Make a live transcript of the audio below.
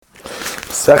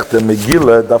Sechte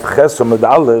Megillah, Daf Ches Amud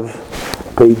Aleph,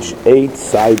 page 8,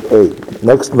 side 8.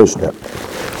 Next Mishnah.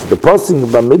 So the Pasuk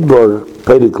Bamidbar,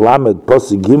 Perik Lamed,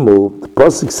 Pasuk Gimel, the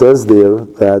Pasuk says there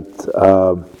that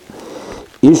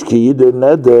Ishki Yider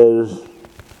Neder.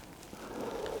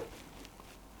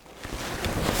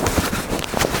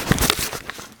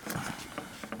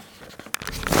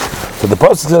 So the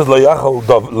Pasuk says Lo Yachal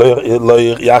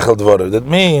Dvorer. That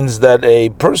means that a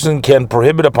person can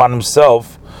prohibit upon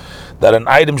himself that an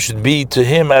item should be to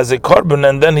him as a korban,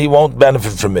 and then he won't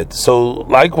benefit from it. So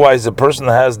likewise, a person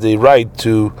has the right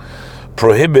to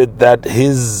prohibit that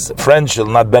his friend shall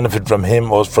not benefit from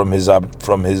him or from his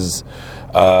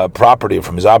property or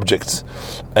from his objects.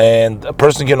 And a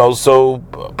person can also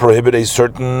prohibit a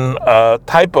certain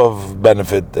type of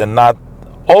benefit and not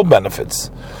all benefits.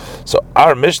 So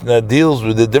our Mishnah deals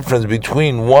with the difference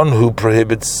between one who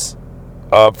prohibits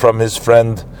from his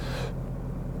friend.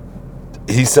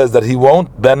 He says that he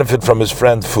won't benefit from his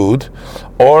friend's food,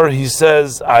 or he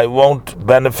says, I won't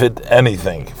benefit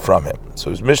anything from him.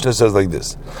 So his Mishnah says like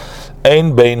this: there is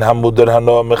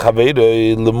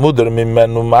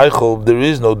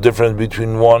no difference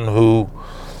between one who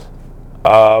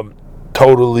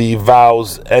totally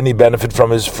vows any benefit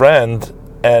from his friend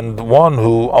and one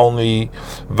who only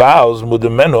vows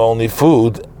mudar only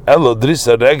food.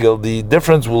 The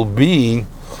difference will be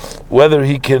whether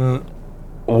he can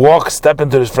step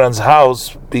into his friend's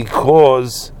house,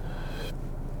 because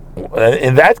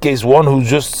in that case, one who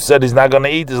just said he's not going to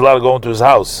eat is allowed to go into his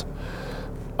house.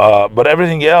 But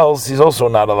everything else, he's also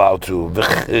not allowed to. And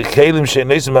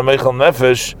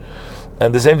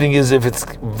the same thing is if it's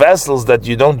vessels that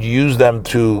you don't use them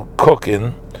to cook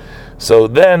in, so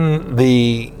then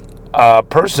the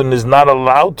person is not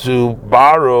allowed to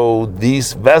borrow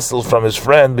these vessels from his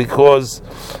friend because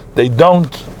they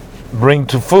don't bring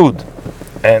to food.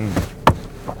 And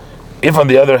if, on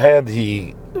the other hand,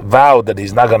 he vowed that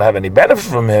he's not going to have any benefit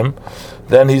from him,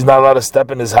 then he's not allowed to step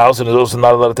in his house and is also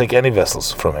not allowed to take any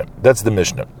vessels from him. That's the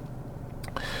Mishnah.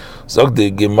 So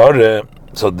the Gemara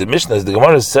says,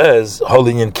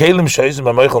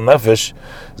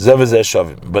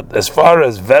 but as far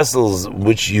as vessels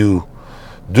which you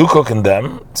do cook in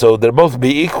them, so they'll both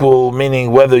be equal,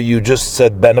 meaning whether you just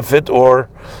said benefit, or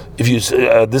if you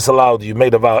disallowed, you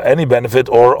made a vow any benefit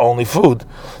or only food,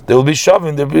 they will be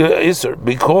shavim, they'll be iser,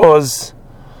 because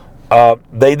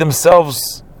they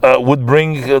themselves would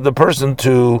bring the person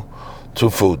to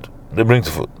food. They bring to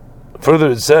food.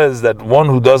 Further, it says that one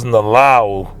who doesn't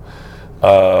allow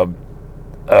to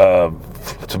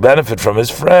benefit from his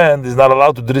friend is not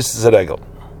allowed to dris zeregel.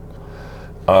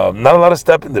 Not allowed to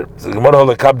step in there.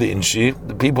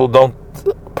 The people not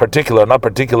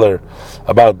particular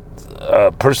about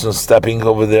persons stepping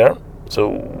over there. So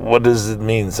what does it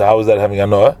mean? So how is that having a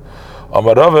noah?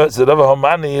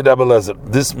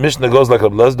 This Mishnah goes like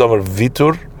Rabbi Lezer,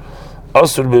 vitur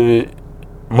asur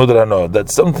mudar hanoah, that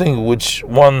something which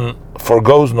one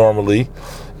forgoes normally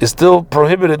is still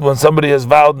prohibited when somebody has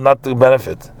vowed not to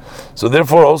benefit. So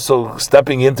therefore, also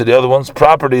stepping into the other one's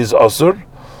property is asur.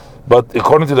 But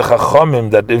according to the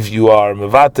Chachamim, that if you are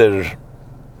mevater,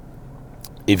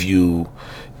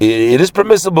 it is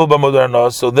permissible by mudar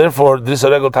hanoah, so therefore this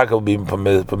regel taka will be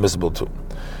permissible too.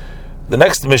 The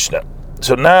next Mishnah.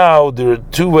 So now there are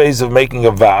two ways of making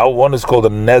a vow. One is called a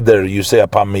neder. You say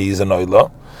upon me is an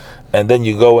oila, and then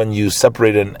you go and you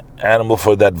separate an animal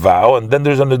for that vow. And then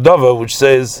there's a nedava which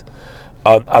says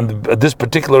on this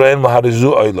particular animal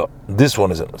harizu oila. This one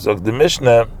is it. So the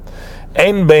Mishnah.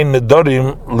 Ein bein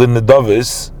nedarim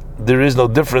linedavis. There is no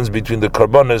difference between the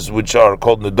karbonas, which are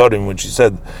called nedarim, which he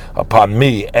said upon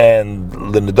me, and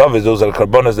linedavis. Those are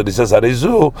karbonas that he says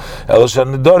harizu.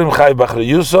 Eloshan nedarim chay b'achri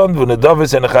yuson,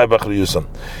 v'nedavis and chay b'achri yuson.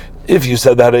 If you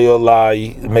said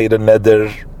harayolai made a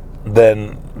neder,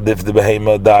 then if the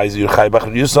behemoth dies, you're chay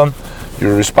b'achri yuson.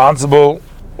 You're responsible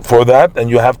for that, and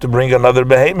you have to bring another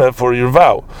behemoth for your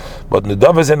vow. But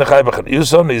nedavis and chay b'achri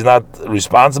yuson, he's not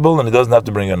responsible, and he doesn't have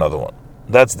to bring another one.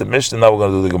 That's the Mishnah. Now we're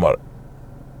going to do the Gemara.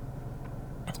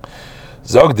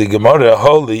 Zog the Gemara,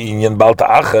 holy inyan balta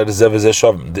acher zevazeh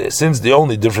shavim. Since the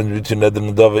only difference between neder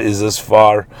and nedava is as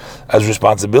far as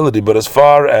responsibility, but as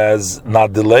far as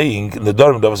not delaying, nedar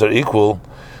and nedavas are equal.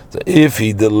 So if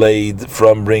he delayed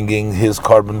from bringing his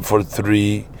korban for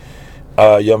 3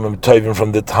 yomim tovim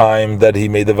from the time that he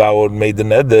made the vow or made the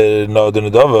neder, no the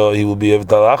nedava, he will be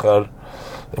evtal acher.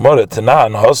 Gemara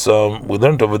Tanan Hosam, we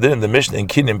learned over there in the Mishnah in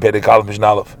Kinim Perek Aleph Mishnah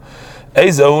Aleph.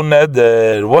 Eizau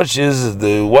neder. What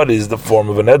is the form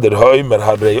of a neder? Hoimer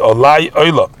harei olai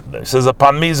oila. It says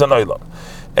upon me is an oila.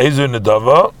 Eizau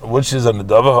nedava, which is a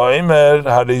nedava. Hoimer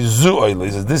harei zu oila.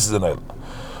 He says this is an oila.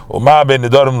 So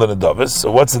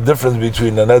what's the difference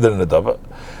between a neder and a dava?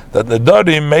 That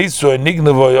nedarim meisu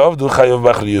nignevo yavdu chayav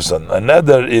b'achriyusan. A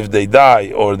neder, if they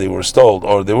die or they were stole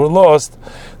or they were lost,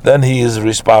 then he is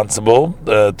responsible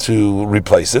to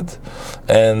replace it,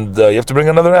 and you have to bring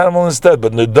another animal instead.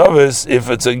 But nedavis, if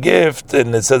it's a gift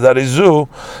and it says harizu,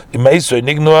 meisu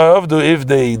nignevo yavdu, if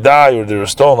they die or they're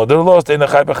stolen or they're lost,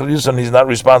 he's not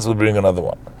responsible to bring another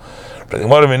one. How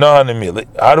do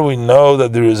we know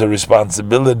that there is a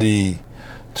responsibility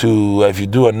to, if you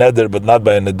do a neder but not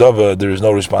by a nedava, there is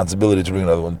no responsibility to bring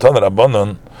another one?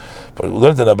 But we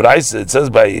learned in Abraisa, it says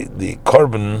by the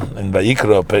korban in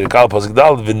Vayikra, Perikal Pasuk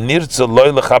Dal, v'nirtza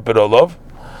loy lechaper olav.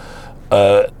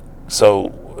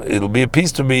 So it'll be a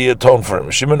piece to be atoned for him.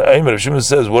 Shimon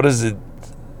says, what does it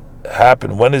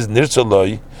happen? When is nirtza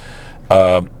loy?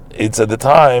 It's at the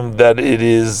time that it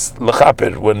is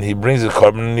lechaper, when he brings the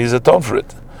korban and he's atoned for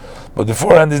it. But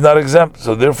beforehand he's not exempt,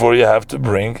 so therefore you have to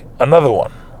bring another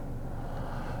one.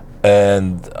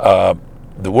 And the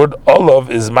word olav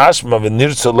is mashma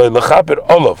v'nirtza loy lechaper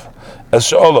olav,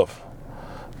 es olav.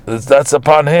 That's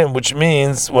upon him, which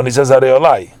means when he says harei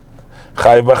olai,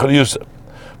 chayiv b'achriyusa.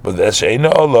 But the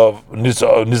she'ena olav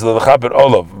nirtza lechaper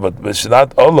olav, but it's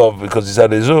not olav because he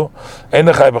said ezu,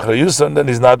 eina chayiv b'achriyusa, and then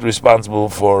he's not responsible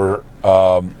for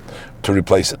to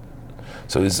replace it.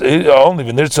 So it's only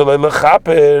v'nirtza loy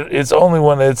lechaper. It's only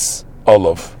when it's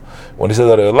olav. When he says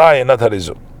harei olai and not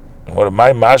harizu. What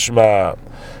my mashma?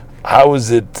 How is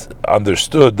it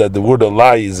understood that the word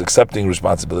olai is accepting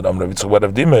responsibility? Rav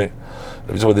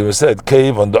Yitzchak said,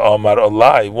 "Cave on the Omar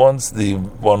olai." Once the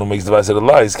one who makes the vow said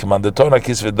olai is commandetona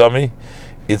kis v'dami.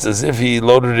 It's as if he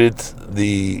loaded it,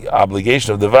 the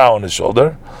obligation of the vow, on his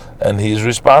shoulder, and he is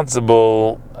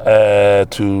responsible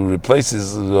to replace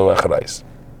his acharais.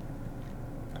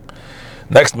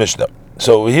 Next Mishnah.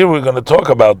 So here we're going to talk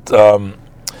about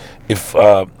if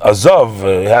a zav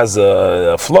has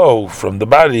a flow from the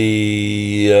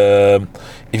body,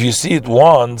 if you see it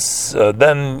once,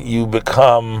 then you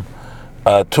become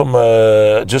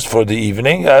tumah just for the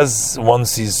evening, as one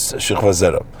sees shechva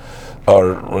zera,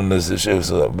 or when there's a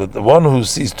shechva. But the one who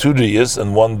sees 2 days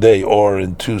in 1 day or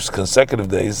in 2 consecutive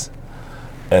days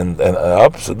and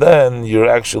up, so then you're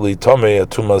actually tomei a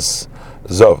tumas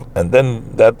zav, and then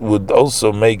that would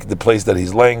also make the place that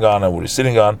he's laying on and what he's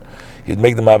sitting on, he'd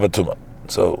make them have a tumah.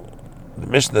 So the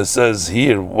Mishnah says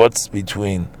here, what's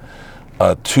between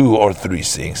 2 or 3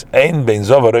 seeings? Ein bein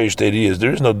zav aroyish teiriyas.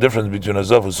 There is no difference between a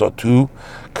zav who saw 2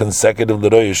 consecutive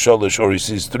l'royish sholish, or he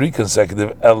sees 3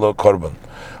 consecutive elo korban.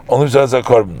 Only if that's a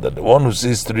korban. That the one who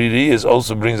sees 3 riyas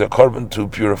also brings a korban to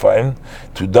purify him,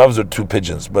 2 doves or 2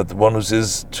 pigeons. But the one who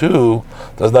sees 2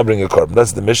 does not bring a korban.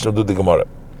 That's the Mishnah of the Gemara.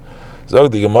 So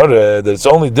the Gemara, there's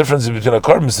only difference between a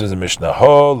korban and the Mishnah.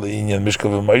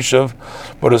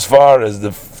 But as far as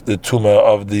the tumah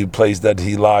of the place that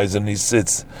he lies and he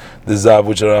sits, the zav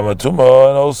which are tumah,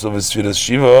 and also the sfiras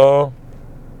shiva.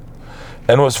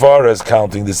 And as far as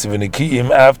counting the sivinikim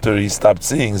after he stopped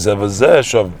seeing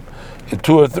zavazeh,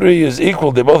 2 or 3 is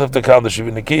equal. They both have to count the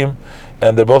sivinikim,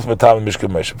 and they're both metam and mishkav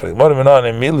meishav.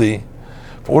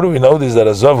 Where do we know this, that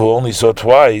a zav who only saw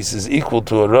twice is equal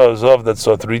to a zav that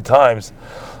saw 3 times,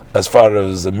 as far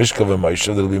as a mishkav and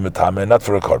ma'ishav, that will be metame, not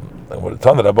for a korban? And what the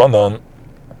Tana Rabbanon,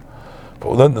 but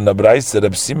we learned in the Braisa,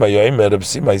 Reb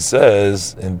Simai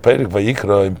says in Perek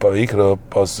Vayikra,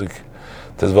 pasuk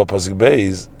Tezvah pasuk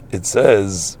Beis, it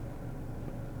says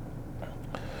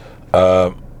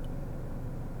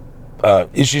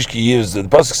Ishish ki yiz, the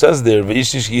pasuk says there,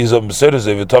 Ishish ki yiz of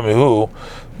Meserezeh v'tomihu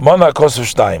Mana Kosov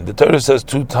Shtayim. The Torah says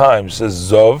 2 times,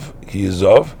 says Zov, he is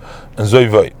Zov, and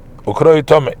Zoivoi, Ukroi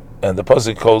Tomei, and the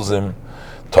pasuk calls him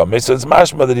Tomei. So it's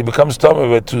mashma that he becomes Tomei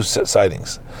with 2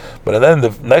 sightings. But then the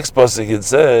next pasuk it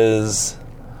says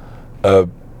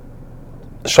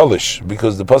Shalish,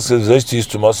 because the pasuk says Zeis used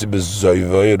to masi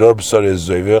bezoivoi, Rob B'sarei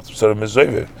Zoivei, B'sarei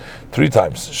Mezoivei, 3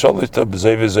 times. Shalish to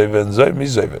Bezoivei, Zoivei, and Zoivei,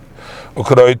 Mizoivei,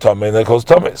 Ukroi Tomei, and that calls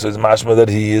Tomei. So it's mashma that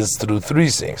he is through 3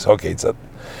 things. Okay, it's that.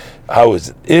 How is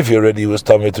it? If he already was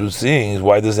tummy through seeing,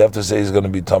 why does he have to say he's going to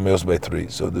be tummy by 3?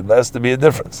 So there has to be a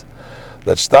difference.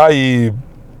 That shtai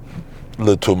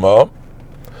letuma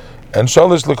and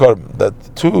shalish lekorban. That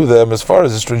 2 of them, as far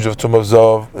as the string of tum of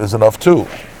zav, is enough too,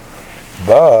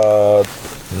 but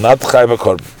not chayv a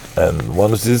korban. And one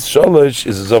who sees shalish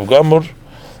is a zav gamur,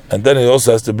 and then he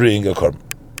also has to bring a korban.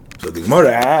 So the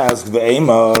Gemara asks,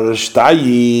 "Ve'emar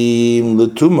shtayim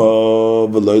letuma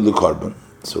v'loy lekorban."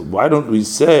 So why don't we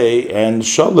say and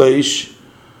shalish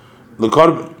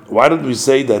lekorban? Why don't we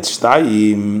say that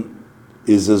shtayim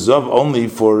is a zav only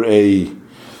for a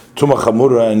tumah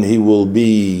chamura and he will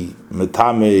be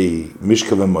metame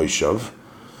mishkav and moishav,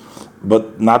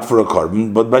 but not for a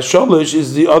carbon. But by sholish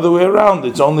is the other way around.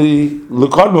 It's only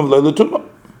lekarbon v'lo letuma.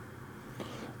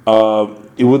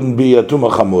 It wouldn't be a tuma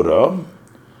chamura,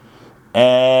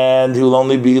 and he will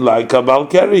only be like a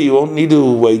balkari. You won't need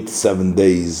to wait 7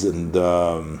 days. And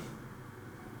so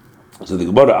the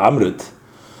Gemara Amrit,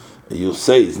 you'll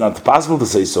say it's not possible to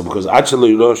say so because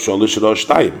actually rosh sholish rosh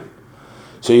time.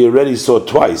 So he already saw it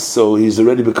twice. So he's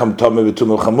already become tameh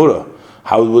v'tumah chamura.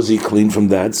 How was he clean from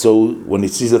that? So when he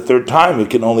sees the third time, he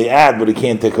can only add, but he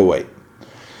can't take away.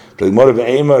 Maybe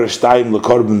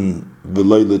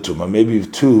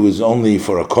if 2 is only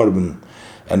for a korban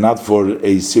and not for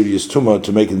a serious tumah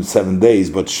to make it 7 days,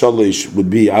 but shalish would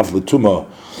be af l'tumah,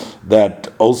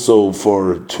 that also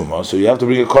for tumah. So you have to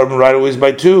bring a korban right away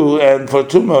by 2, and for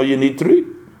tumah you need 3.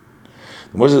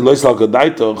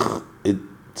 It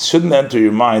shouldn't enter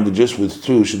your mind that just with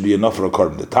 2 should be enough for a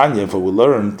korban. The Tanya, for we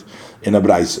learned in a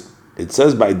brayso, it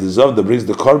says by the zav that brings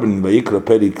the korban in Vayikra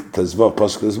Perik Tezvav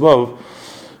Pasuk Tezvav,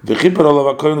 v'chipar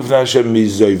olav hakohen l'fnei Hashem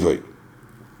mizoivoi,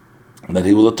 that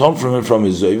he will atone from him from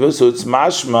his zoiva. So it's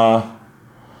mashma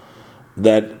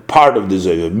that part of the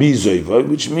zoiva mizoivoi,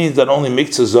 which means that only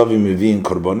miktzah zavim mevi'in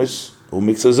korbanos, or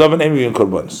miktzah zavim mevi'in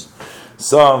korbanos.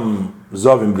 Some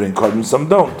zavim bring korban, some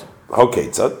don't. Okay,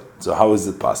 so how is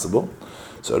it possible?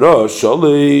 So rosh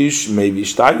sholish maybe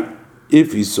shtayim.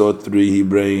 If he saw 3, he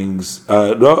brings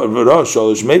rosh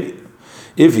sholish maybe.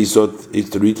 If he saw it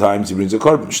 3 times, he brings a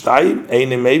korban. Shtayim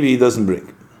eine maybe he doesn't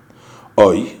bring.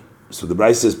 Oy. So the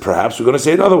Bryce says perhaps we're going to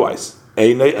say it otherwise.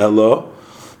 Eine elo.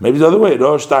 Maybe the other way.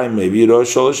 Rosh shtayim maybe.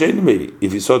 Rosh sholish eine maybe.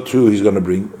 If he saw 2, he's going to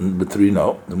bring, but 3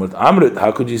 no. Amrit.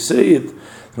 How could you say it?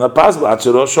 It's not possible. Rosh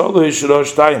sholish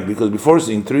rosh shtayim, because before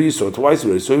seeing 3, he saw twice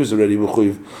already. So he was already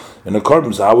b'chuv in a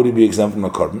korban. So how would he be exempt from a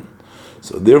korban?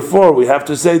 So therefore, we have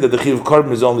to say that the chiv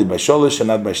korban is only by sholish and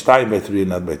not by shtayim, by 3 and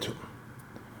not by 2.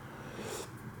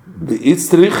 The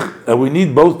itzrich, and we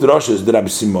need both drashes, the Rabbi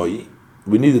Simoi.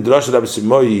 We need the drash of Rabbi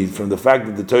Simoi from the fact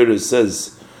that the Torah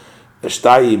says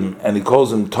shtayim and he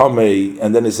calls him tomei,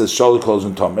 and then it says sholish calls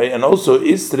him tomei, and also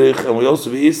itzrich, and we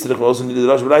also need the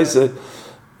drash b'raisa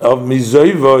of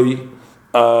mizoivoi.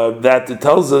 That it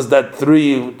tells us that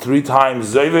three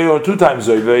times zoivei or 2 times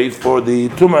zoivei for the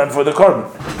tumah and for the korban.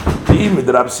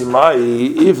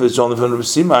 If it's only from Rabbi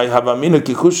Simai, have amina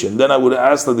kikushin, then I would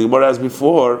ask, like the Gemara asked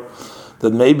before,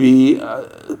 that maybe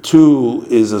 2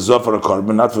 is a zav for a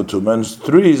korban, not for tumah, and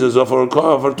 3 is a zav for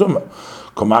tumah.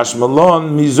 Komash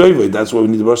malon mizoivei. That's why we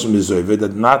need the verse of mizoivei,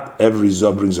 that not every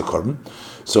zav brings a korban.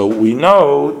 So we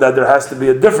know that there has to be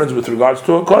a difference with regards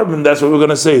to a korban. That's what we're going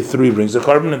to say. 3 brings a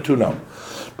korban and 2 no.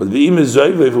 But the im is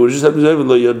zoivei, if we just have zoivei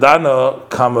lo yadana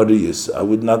kamariyas, I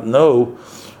would not know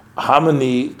how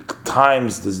many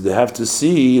times does they have to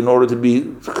see in order to be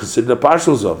considered a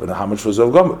partial zav, and how much for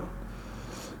zav gomer.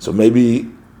 So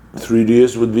maybe 3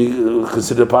 years would be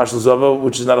considered a partial zav,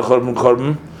 which is not a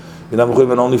korban. And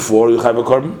only 4 you have a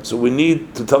korban. So we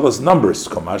need to tell us numbers.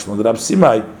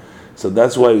 So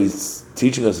that's why he's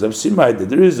teaching us Reb Simai that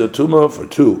there is a tumah for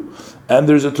 2 and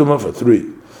there's a tumah for 3,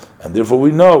 and therefore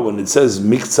we know when it says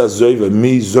miktzah zoiva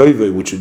mi zoiva, which